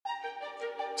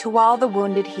to all the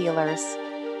wounded healers,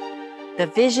 the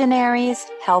visionaries,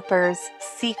 helpers,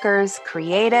 seekers,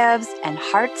 creatives, and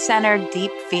heart-centered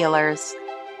deep feelers.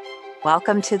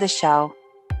 Welcome to the show.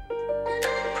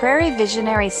 Prairie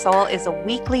Visionary Soul is a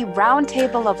weekly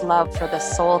roundtable of love for the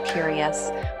soul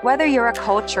curious, whether you're a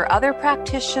coach or other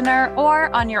practitioner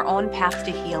or on your own path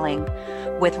to healing,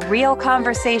 with real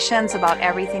conversations about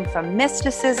everything from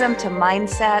mysticism to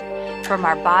mindset, from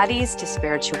our bodies to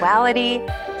spirituality,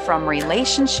 from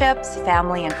relationships,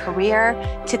 family and career,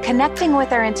 to connecting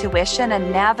with our intuition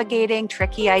and navigating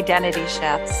tricky identity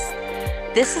shifts.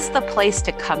 This is the place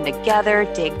to come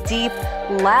together, dig deep,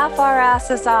 laugh our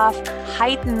asses off,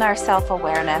 heighten our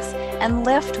self-awareness, and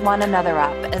lift one another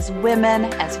up as women,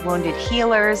 as wounded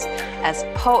healers, as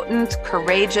potent,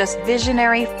 courageous,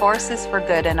 visionary forces for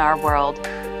good in our world.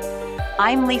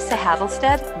 I'm Lisa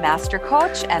Hadelstead, Master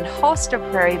Coach and host of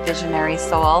Prairie Visionary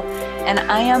Soul, and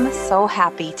I am so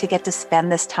happy to get to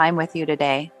spend this time with you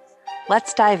today.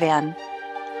 Let's dive in.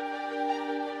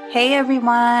 Hey,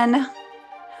 everyone.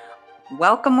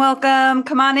 Welcome, welcome.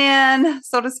 Come on in,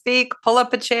 so to speak. Pull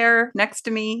up a chair next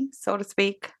to me, so to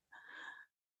speak.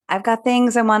 I've got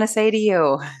things I want to say to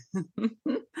you.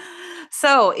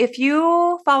 So if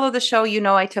you follow the show, you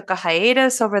know I took a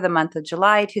hiatus over the month of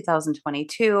July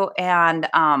 2022. And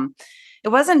it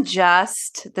wasn't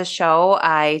just the show.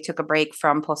 I took a break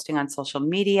from posting on social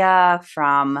media,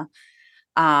 from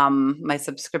my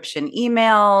subscription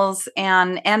emails,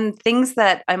 and things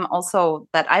that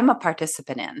I'm a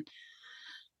participant in.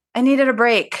 I needed a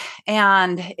break,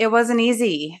 and it wasn't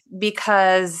easy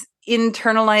because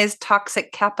internalized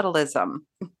toxic capitalism.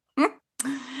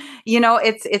 You know,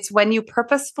 it's when you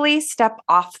purposefully step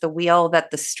off the wheel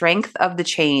that the strength of the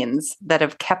chains that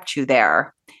have kept you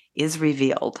there is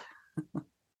revealed.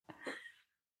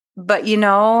 But you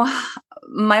know,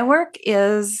 my work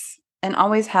is and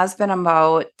always has been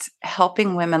about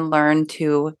helping women learn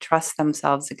to trust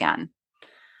themselves again.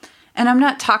 And I'm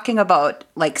not talking about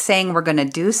like saying we're going to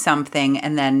do something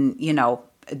and then,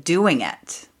 doing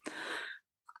it.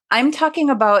 I'm talking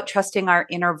about trusting our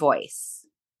inner voice,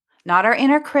 not our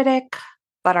inner critic,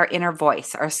 but our inner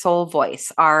voice, our soul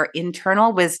voice, our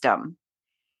internal wisdom,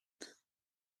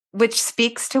 which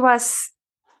speaks to us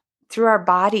through our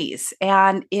bodies.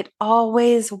 And it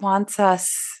always wants to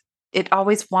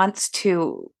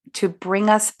bring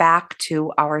us back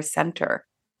to our center,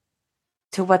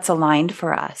 to what's aligned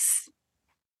for us.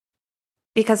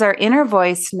 Because our inner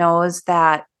voice knows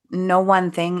that no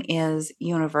one thing is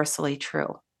universally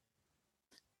true.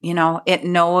 You know, it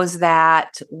knows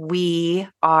that we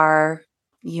are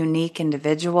unique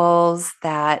individuals,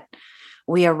 that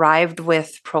we arrived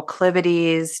with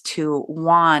proclivities to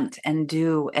want and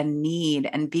do and need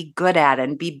and be good at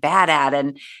and be bad at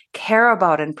and care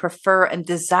about and prefer and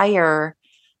desire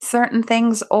certain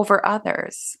things over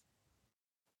others.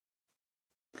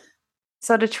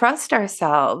 So to trust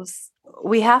ourselves,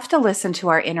 we have to listen to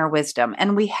our inner wisdom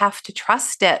and we have to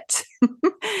trust it.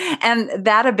 And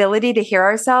that ability to hear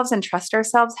ourselves and trust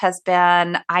ourselves has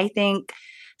been, I think,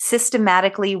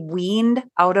 systematically weaned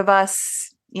out of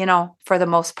us, for the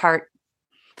most part,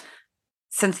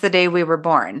 since the day we were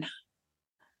born.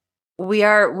 We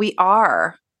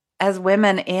are, as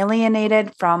women,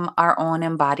 alienated from our own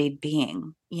embodied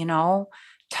being,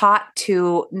 taught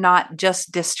to not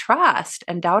just distrust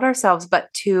and doubt ourselves,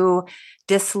 but to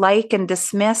dislike and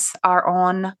dismiss our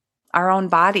own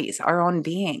bodies, our own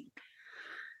being.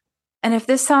 And if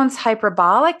this sounds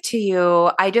hyperbolic to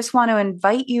you, I just want to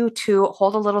invite you to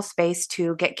hold a little space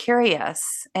to get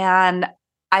curious. And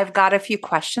I've got a few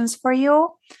questions for you.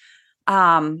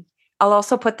 I'll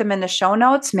also put them in the show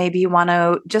notes. Maybe you want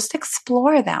to just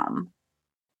explore them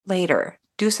later,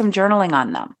 do some journaling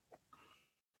on them.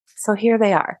 So here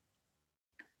they are.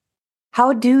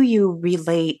 How do you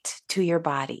relate to your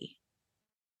body?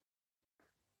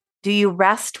 Do you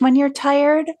rest when you're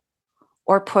tired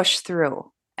or push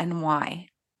through, and why?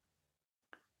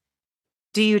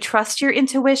 Do you trust your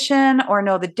intuition or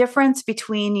know the difference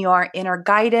between your inner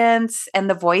guidance and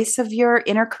the voice of your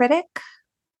inner critic?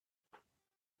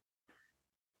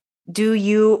 Do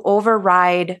you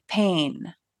override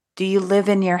pain? Do you live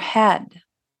in your head?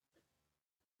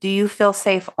 Do you feel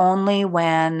safe only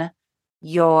when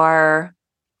you're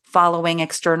following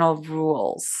external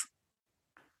rules,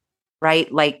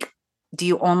 right? Like, do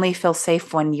you only feel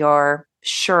safe when you're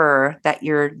sure that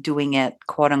you're doing it,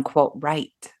 quote unquote, right?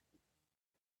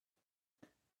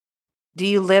 Do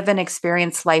you live and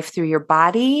experience life through your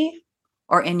body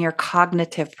or in your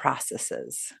cognitive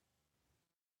processes?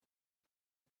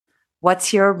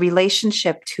 What's your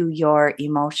relationship to your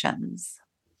emotions?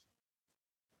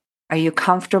 Are you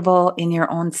comfortable in your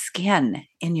own skin,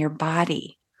 in your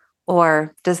body?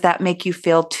 Or does that make you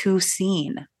feel too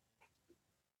seen?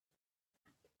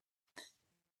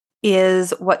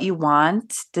 Is what you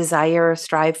want, desire,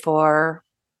 strive for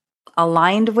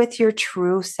aligned with your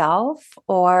true self,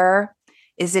 or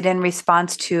is it in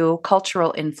response to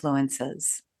cultural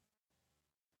influences?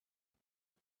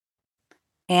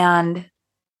 And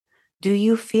do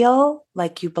you feel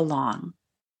like you belong?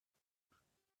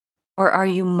 Or are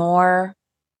you more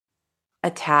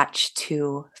attached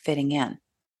to fitting in?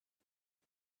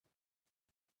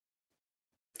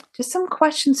 Just some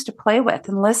questions to play with.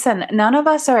 And listen, none of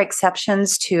us are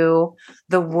exceptions to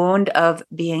the wound of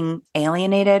being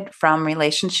alienated from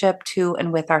relationship to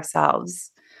and with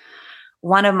ourselves.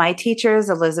 One of my teachers,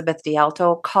 Elizabeth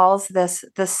DiAlto, calls this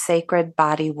the sacred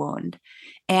body wound.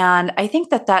 And I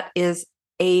think that that is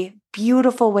a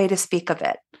beautiful way to speak of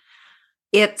it.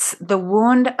 It's the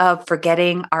wound of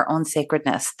forgetting our own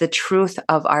sacredness, the truth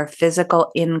of our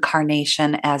physical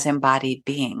incarnation as embodied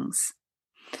beings.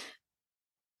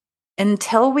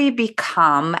 Until we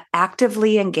become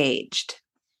actively engaged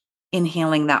in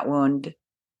healing that wound,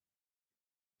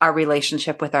 our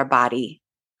relationship with our body,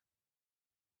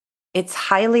 it's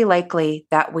highly likely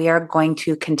that we are going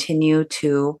to continue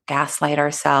to gaslight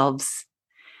ourselves,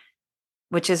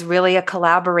 which is really a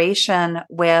collaboration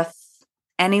with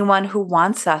anyone who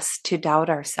wants us to doubt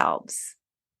ourselves.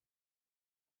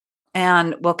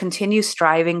 And we'll continue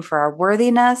striving for our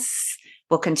worthiness.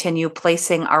 We'll continue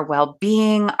placing our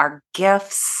well-being, our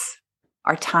gifts,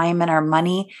 our time, and our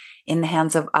money in the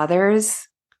hands of others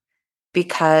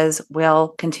because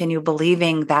we'll continue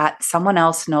believing that someone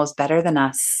else knows better than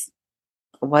us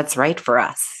what's right for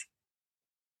us.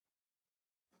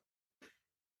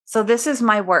 So this is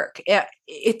my work.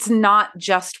 It's not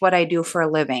just what I do for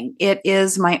a living. It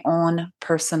is my own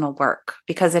personal work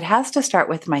because it has to start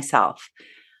with myself,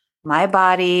 my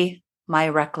body, my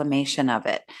reclamation of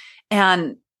it.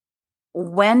 And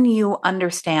when you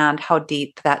understand how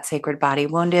deep that sacred body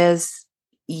wound is,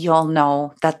 you'll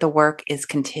know that the work is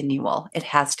continual. It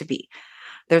has to be.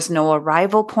 There's no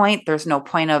arrival point. There's no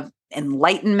point of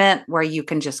enlightenment where you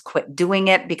can just quit doing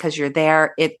it because you're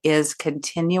there. It is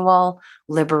continual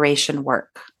liberation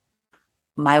work.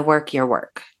 My work, your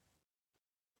work.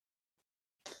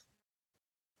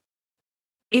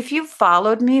 If you've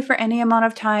followed me for any amount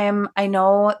of time, I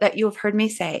know that you've heard me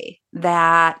say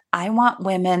that I want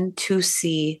women to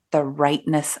see the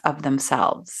rightness of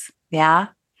themselves. Yeah.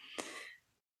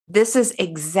 This is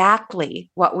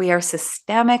exactly what we are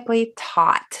systematically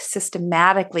taught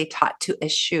to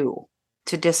eschew,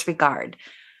 to disregard.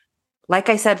 Like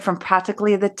I said, from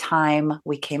practically the time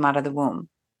we came out of the womb.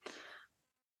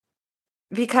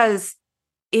 Because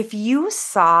if you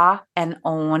saw and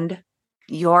owned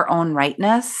your own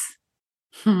rightness,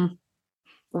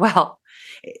 well,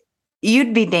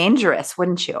 you'd be dangerous,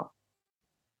 wouldn't you?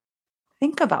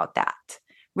 Think about that.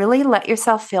 Really let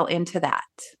yourself feel into that.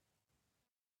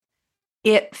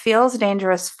 It feels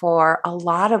dangerous for a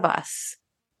lot of us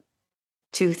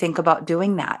to think about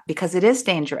doing that because it is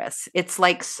dangerous. It's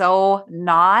like it's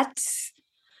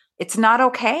not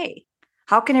okay.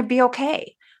 How can it be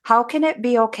okay? How can it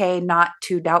be okay not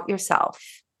to doubt yourself,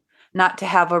 not to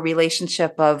have a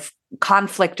relationship of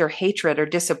conflict or hatred or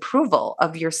disapproval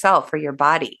of yourself or your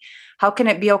body? How can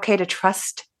it be okay to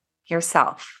trust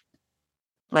yourself?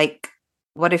 Like,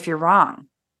 what if you're wrong?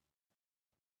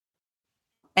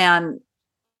 And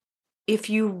if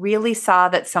you really saw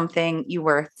that something you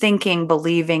were thinking,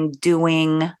 believing,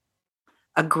 doing,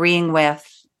 agreeing with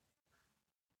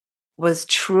was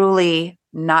truly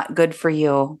not good for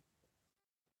you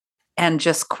and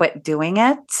just quit doing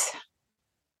it,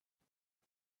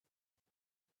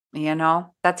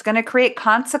 that's going to create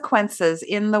consequences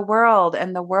in the world,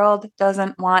 and the world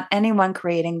doesn't want anyone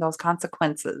creating those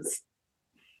consequences.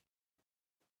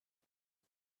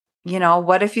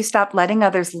 What if you stopped letting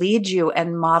others lead you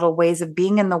and model ways of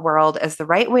being in the world as the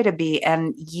right way to be,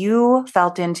 and you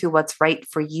felt into what's right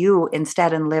for you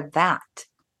instead and lived that?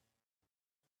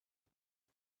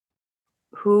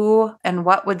 Who and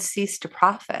what would cease to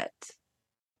profit?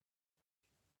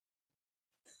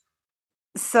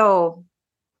 So,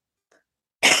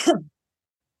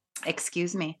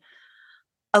 excuse me,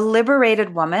 a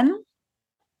liberated woman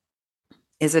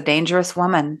is a dangerous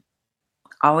woman,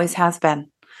 always has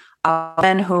been. A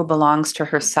woman who belongs to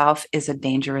herself is a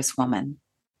dangerous woman.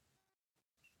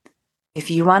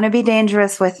 If you want to be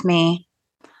dangerous with me,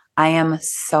 I am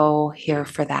so here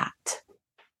for that.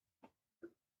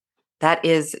 That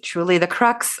is truly the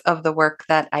crux of the work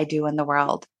that I do in the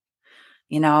world.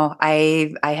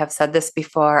 I have said this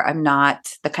before. I'm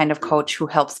not the kind of coach who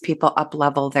helps people up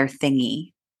level their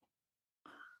thingy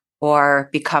or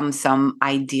become some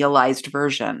idealized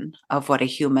version of what a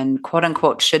human, quote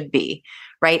unquote, should be,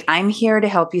 right? I'm here to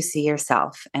help you see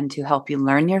yourself and to help you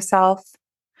learn yourself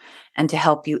and to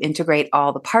help you integrate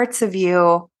all the parts of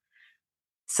you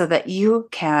so that you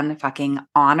can fucking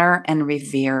honor and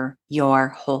revere your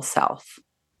whole self.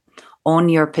 Own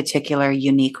your particular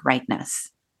unique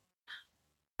rightness.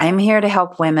 I'm here to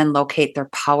help women locate their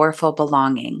powerful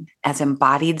belonging as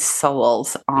embodied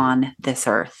souls on this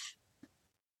earth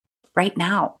right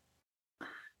now.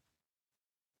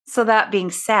 So that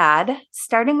being said,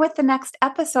 starting with the next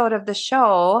episode of the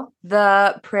show,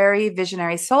 the Prairie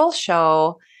Visionary Soul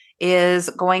Show is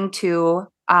going to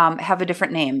have a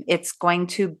different name. It's going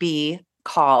to be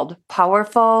called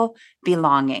Powerful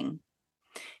Belonging,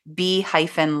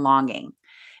 B-longing.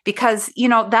 Because,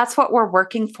 that's what we're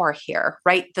working for here,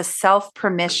 right? The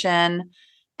self-permission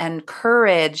and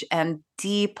courage and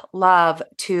deep love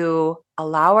to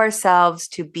allow ourselves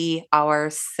to be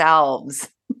ourselves.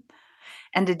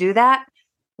 And to do that,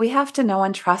 we have to know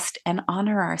and trust and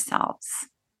honor ourselves.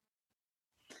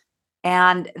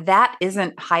 And that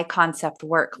isn't high concept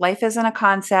work. Life isn't a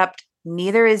concept,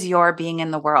 neither is your being in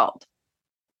the world.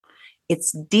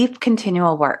 It's deep,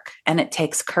 continual work, and it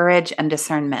takes courage and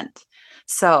discernment.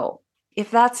 So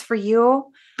if that's for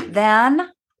you,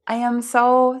 then I am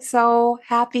so, so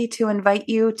happy to invite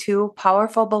you to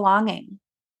Powerful Belonging.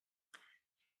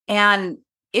 And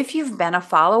if you've been a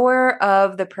follower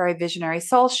of the Prairie Visionary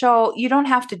Soul Show, you don't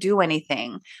have to do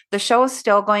anything. The show is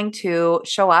still going to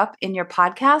show up in your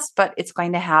podcast, but it's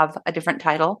going to have a different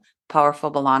title, Powerful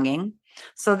Belonging.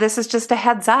 So this is just a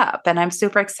heads up. And I'm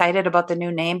super excited about the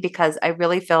new name because I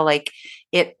really feel like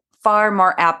it far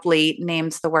more aptly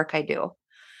names the work I do.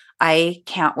 I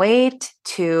can't wait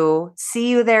to see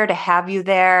you there, to have you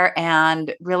there,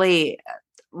 and really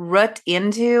root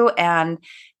into and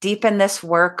deepen this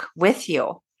work with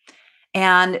you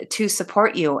and to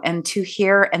support you and to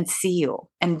hear and see you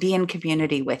and be in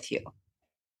community with you.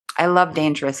 I love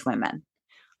Dangerous Women.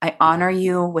 I honor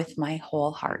you with my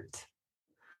whole heart.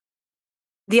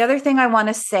 The other thing I want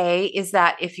to say is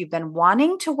that if you've been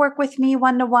wanting to work with me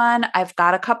one-to-one, I've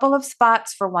got a couple of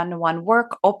spots for one-to-one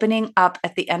work opening up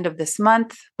at the end of this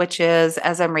month, which is,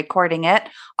 as I'm recording it,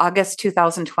 August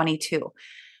 2022.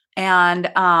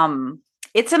 And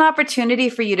it's an opportunity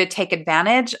for you to take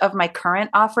advantage of my current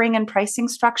offering and pricing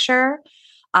structure,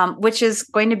 which is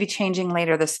going to be changing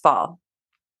later this fall.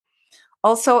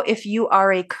 Also, if you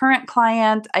are a current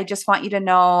client, I just want you to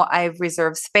know I've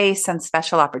reserved space and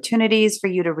special opportunities for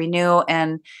you to renew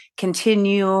and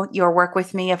continue your work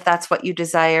with me. If that's what you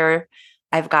desire,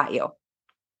 I've got you.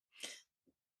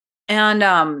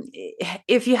 And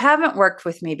if you haven't worked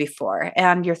with me before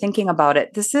and you're thinking about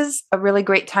it, this is a really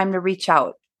great time to reach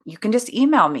out. You can just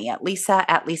email me at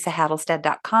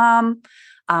lisa@lisahattelstead.com.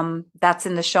 That's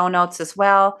in the show notes as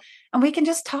well. And we can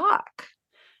just talk.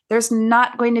 There's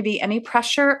not going to be any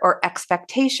pressure or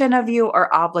expectation of you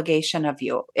or obligation of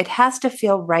you. It has to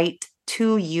feel right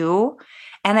to you,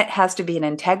 and it has to be in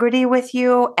integrity with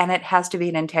you, and it has to be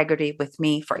in integrity with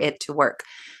me for it to work.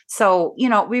 So,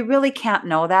 we really can't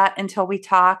know that until we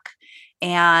talk.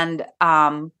 And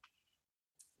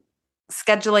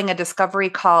scheduling a discovery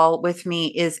call with me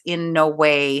is in no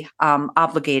way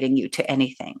obligating you to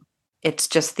anything. It's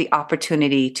just the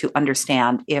opportunity to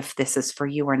understand if this is for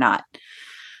you or not.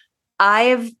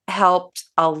 I've helped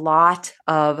a lot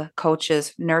of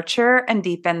coaches nurture and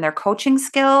deepen their coaching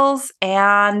skills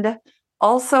and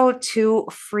also to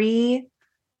free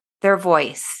their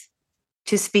voice,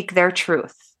 to speak their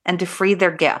truth, and to free their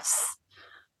gifts.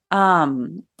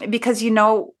 Because,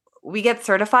 we get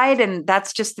certified and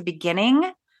that's just the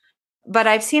beginning. But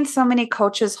I've seen so many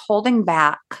coaches holding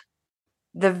back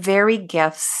the very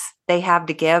gifts they have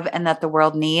to give and that the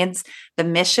world needs, the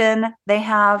mission they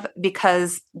have,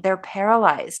 because they're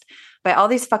paralyzed by all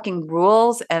these fucking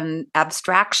rules and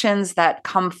abstractions that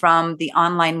come from the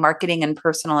online marketing and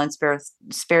personal and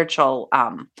spiritual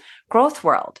growth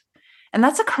world. And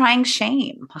that's a crying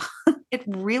shame. It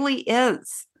really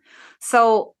is.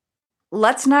 So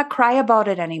let's not cry about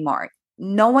it anymore.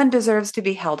 No one deserves to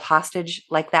be held hostage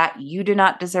like that. You do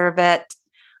not deserve it.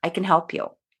 I can help you.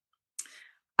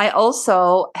 I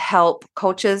also help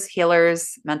coaches,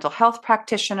 healers, mental health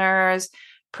practitioners,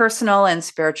 personal and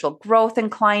spiritual growth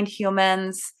inclined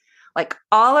humans. Like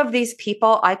all of these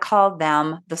people, I call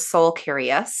them the soul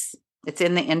curious. It's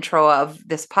in the intro of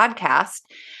this podcast,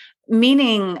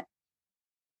 meaning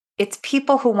it's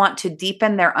people who want to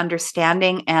deepen their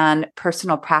understanding and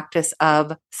personal practice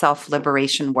of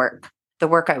self-liberation work the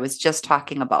work I was just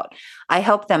talking about. I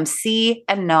help them see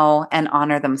and know and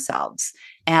honor themselves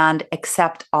and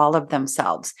accept all of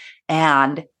themselves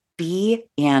and be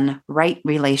in right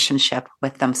relationship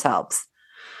with themselves.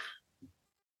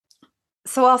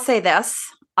 So I'll say this,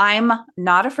 I'm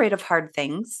not afraid of hard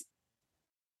things.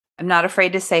 I'm not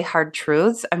afraid to say hard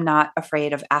truths. I'm not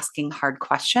afraid of asking hard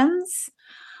questions.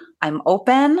 I'm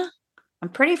open. I'm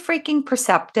pretty freaking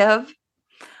perceptive.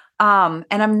 And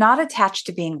I'm not attached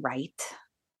to being right.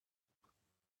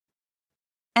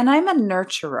 And I'm a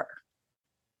nurturer.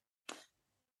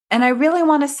 And I really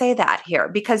want to say that here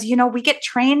because, we get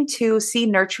trained to see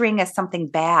nurturing as something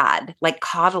bad, like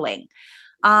coddling,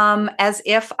 as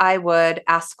if I would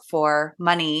ask for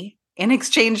money in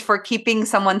exchange for keeping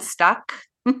someone stuck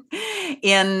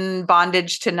in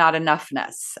bondage to not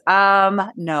enoughness.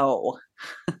 No,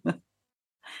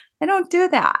 I don't do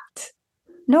that.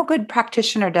 No good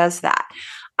practitioner does that.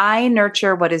 I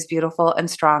nurture what is beautiful and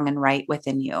strong and right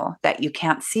within you that you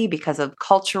can't see because of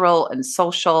cultural and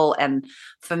social and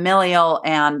familial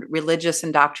and religious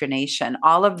indoctrination.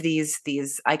 All of these,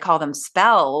 I call them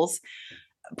spells,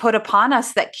 put upon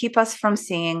us that keep us from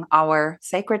seeing our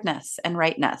sacredness and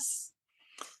rightness.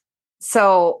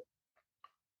 So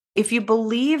if you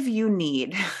believe you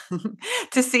need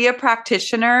to see a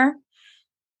practitioner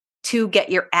to get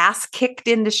your ass kicked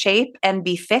into shape and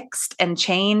be fixed and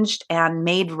changed and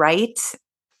made right,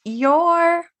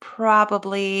 you're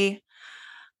probably,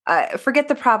 forget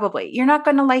the probably, you're not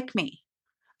going to like me.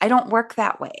 I don't work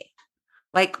that way.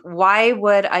 Like, why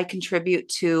would I contribute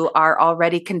to our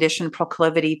already conditioned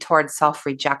proclivity towards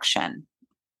self-rejection?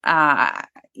 I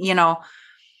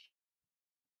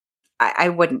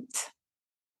wouldn't.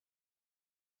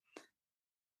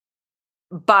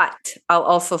 But I'll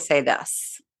also say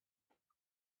this.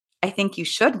 I think you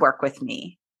should work with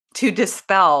me to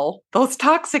dispel those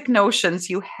toxic notions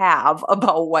you have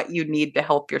about what you need to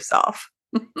help yourself.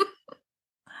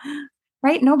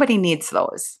 Right? Nobody needs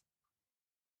those.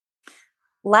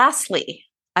 Lastly,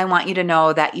 I want you to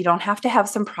know that you don't have to have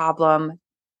some problem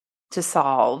to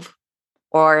solve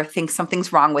or think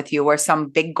something's wrong with you or some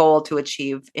big goal to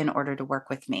achieve in order to work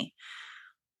with me.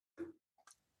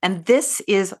 And this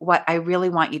is what I really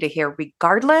want you to hear,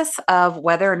 regardless of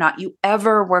whether or not you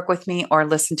ever work with me or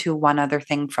listen to one other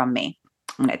thing from me.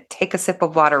 I'm going to take a sip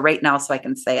of water right now so I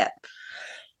can say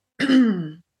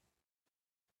it.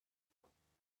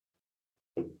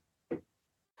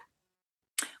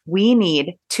 We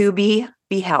need to be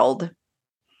beheld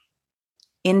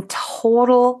in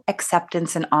total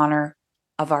acceptance and honor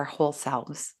of our whole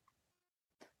selves.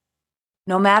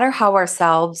 No matter how our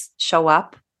selves show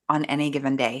up on any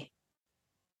given day.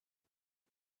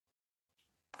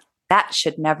 That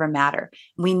should never matter.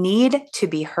 We need to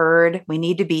be heard. We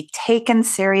need to be taken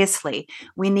seriously.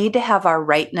 We need to have our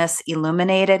rightness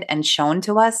illuminated and shown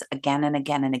to us again and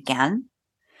again and again,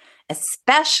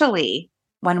 especially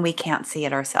when we can't see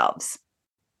it ourselves.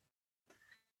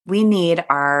 We need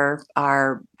our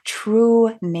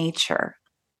true nature,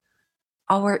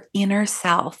 our inner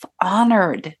self,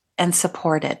 honored and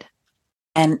supported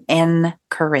and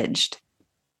encouraged.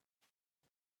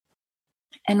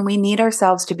 And we need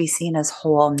ourselves to be seen as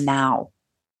whole now,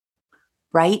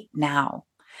 right now,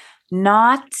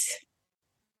 not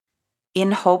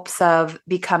in hopes of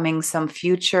becoming some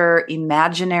future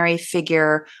imaginary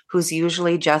figure who's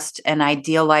usually just an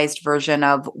idealized version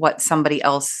of what somebody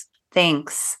else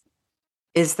thinks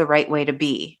is the right way to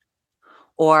be,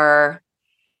 or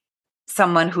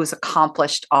someone who's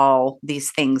accomplished all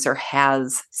these things or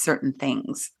has certain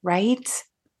things, right?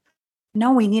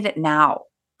 No, we need it now.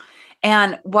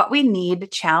 And what we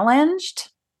need challenged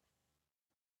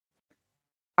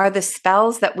are the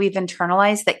spells that we've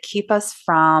internalized that keep us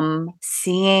from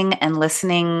seeing and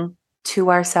listening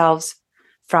to ourselves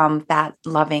from that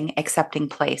loving, accepting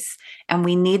place. And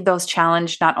we need those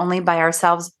challenged not only by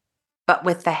ourselves, but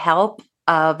with the help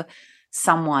of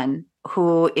someone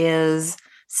who is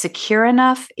secure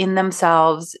enough in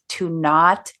themselves to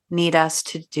not need us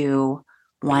to do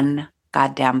one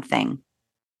goddamn thing.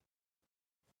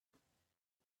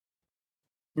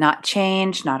 Not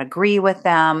change, not agree with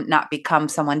them, not become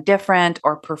someone different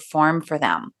or perform for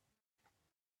them.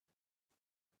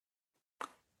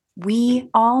 We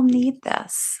all need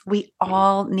this. We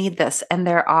all need this. And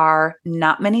there are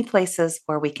not many places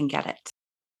where we can get it.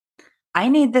 I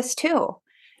need this too.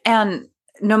 And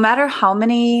no matter how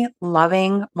many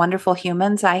loving, wonderful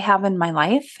humans I have in my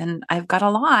life, and I've got a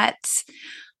lot,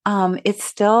 it's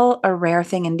still a rare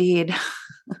thing indeed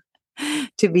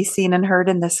to be seen and heard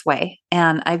in this way.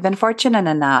 And I've been fortunate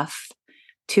enough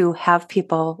to have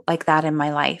people like that in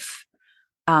my life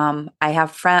I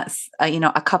have friends,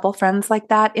 a couple friends like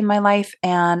that in my life.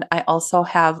 And I also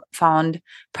have found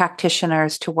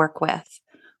practitioners to work with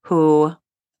who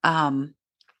um,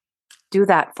 do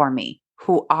that for me,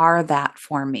 who are that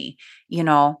for me,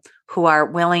 who are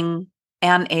willing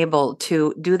and able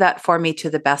to do that for me to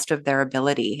the best of their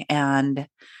ability. And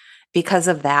because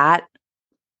of that,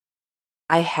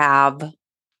 I have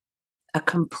a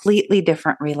completely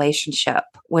different relationship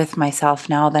with myself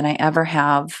now than I ever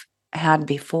have had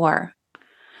before.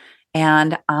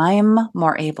 And I'm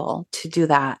more able to do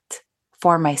that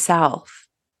for myself.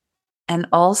 And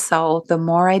also, the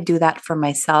more I do that for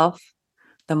myself,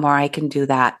 the more I can do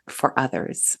that for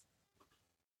others.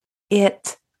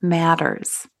 It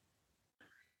matters.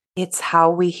 It's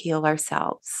how we heal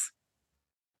ourselves.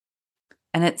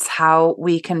 And it's how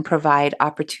we can provide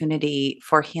opportunity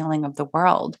for healing of the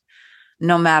world,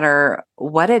 no matter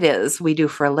what it is we do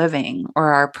for a living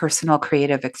or our personal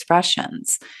creative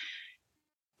expressions.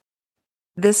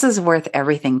 This is worth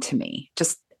everything to me,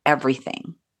 just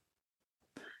everything.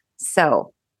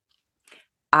 So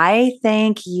I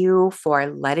thank you for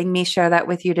letting me share that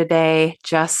with you today.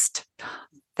 Just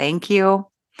thank you.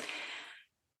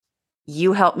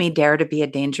 You helped me dare to be a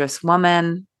dangerous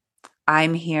woman.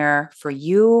 I'm here for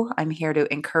you. I'm here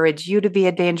to encourage you to be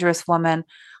a dangerous woman.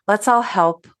 Let's all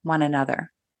help one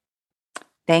another.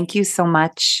 Thank you so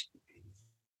much.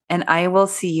 And I will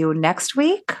see you next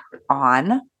week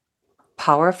on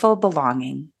Powerful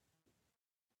Belonging.